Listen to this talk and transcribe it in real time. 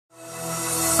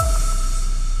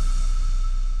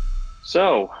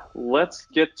So let's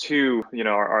get to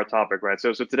our topic, right?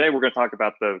 So today we're going to talk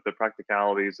about the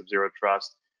practicalities of zero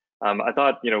trust. I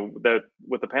thought that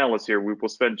with the panelists here, we will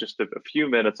spend just a few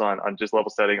minutes on just level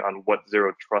setting on what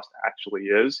zero trust actually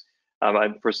is.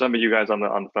 And for some of you guys on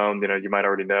the phone, you might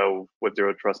already know what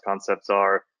zero trust concepts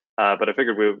are. But I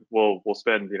figured we'll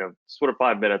spend sort of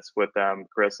 5 minutes with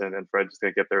Chris and Fred just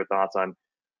to get their thoughts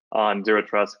on zero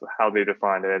trust, how they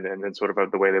define it, and sort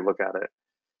of the way they look at it.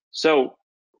 So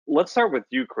let's start with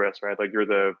you, Chris. Right, like you're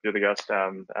the guest,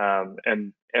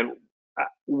 and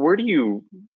where do you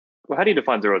how do you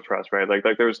define zero trust? Right, like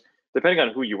there's depending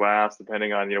on who you ask,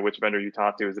 depending on which vendor you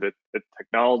talk to. Is it a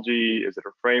technology? Is it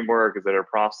a framework? Is it a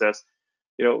process?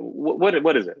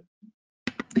 What is it?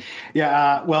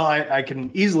 Yeah, well, I can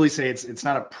easily say it's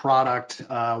not a product,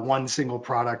 one single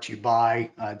product you buy.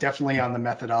 Definitely on the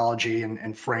methodology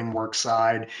and framework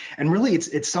side, and really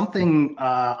it's something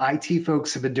IT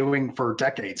folks have been doing for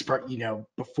decades.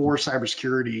 Before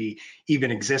cybersecurity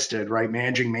even existed, right?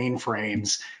 Managing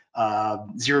mainframes.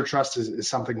 Zero trust is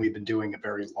something we've been doing a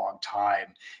very long time,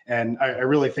 and I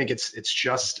really think it's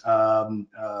just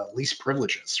least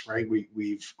privileges, right?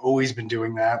 We've always been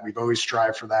doing that. We've always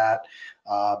strived for that,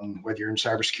 whether you're in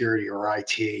cybersecurity or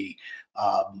IT.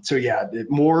 So yeah,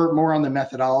 more on the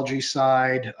methodology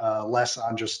side, less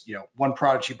on just one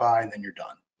product you buy and then you're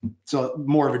done. So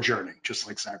more of a journey, just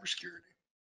like cybersecurity.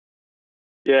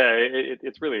 Yeah,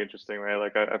 it's really interesting, right?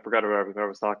 Like I forgot who I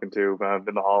was talking to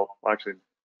in the hall. Well, actually,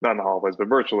 not in the hallways, but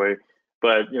virtually.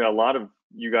 But a lot of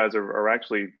you guys are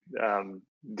actually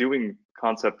doing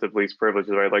concept of least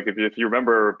privileges, right? Like if you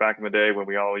remember back in the day when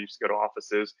we all used to go to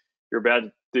offices, your badge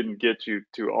didn't get you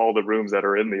to all the rooms that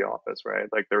are in the office, right?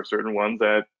 Like there are certain ones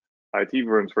that IT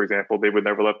rooms, for example, they would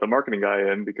never let the marketing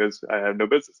guy in because I have no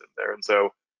business in there. And so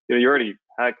you already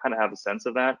kind of have a sense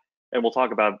of that. And we'll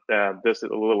talk about this a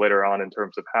little later on in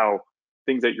terms of how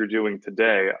things that you're doing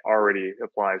today already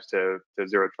applies to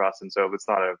zero trust. And so it's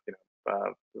not a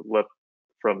lift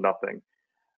from nothing.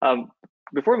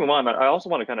 Before we move on, I also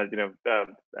want to kind of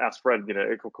ask Fred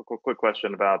a quick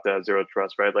question about zero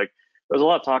trust, right? Like there's a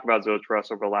lot of talk about zero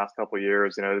trust over the last couple of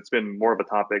years. It's been more of a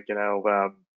topic,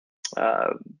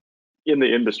 in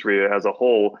the industry as a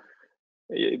whole.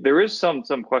 There is some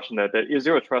question that is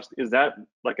zero trust, is that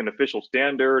like an official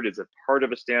standard? Is it part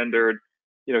of a standard?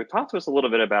 Talk to us a little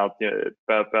bit about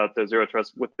about the zero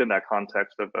trust within that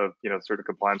context of sort of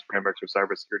compliance frameworks or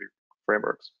cybersecurity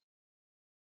frameworks.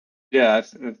 Yeah,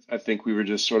 I think we were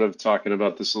just sort of talking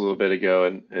about this a little bit ago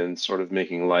and sort of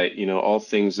making light, all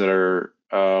things that are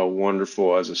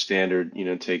wonderful as a standard,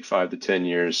 take 5 to 10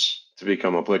 years to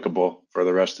become applicable for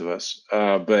the rest of us.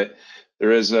 But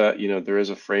there is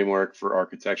a framework for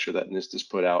architecture that NIST has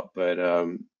put out, but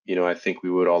I think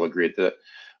we would all agree that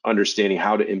understanding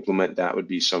how to implement that would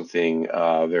be something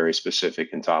very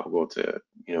specific and topical to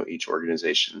each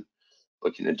organization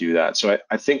looking to do that. So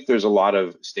I think there's a lot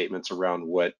of statements around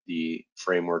what the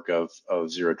framework of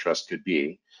zero trust could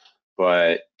be.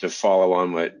 But to follow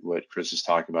on what Chris is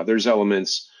talking about, there's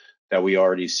elements that we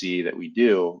already see that we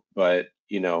do, but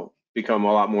become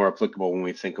a lot more applicable when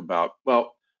we think about,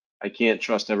 well, I can't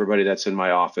trust everybody that's in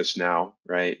my office now,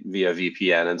 right, via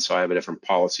VPN, and so I have a different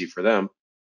policy for them.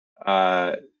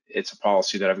 It's a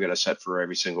policy that I've got to set for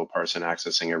every single person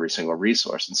accessing every single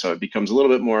resource, and so it becomes a little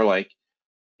bit more like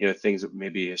things that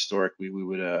maybe historically we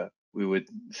would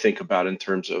think about in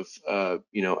terms of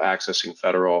accessing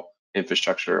federal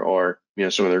infrastructure or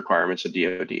some of the requirements of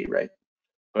DoD, right?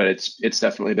 But it's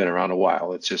definitely been around a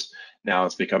while. It's just now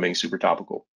it's becoming super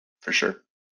topical for sure.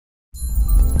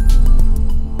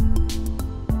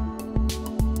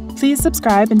 Please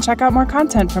subscribe and check out more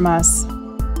content from us.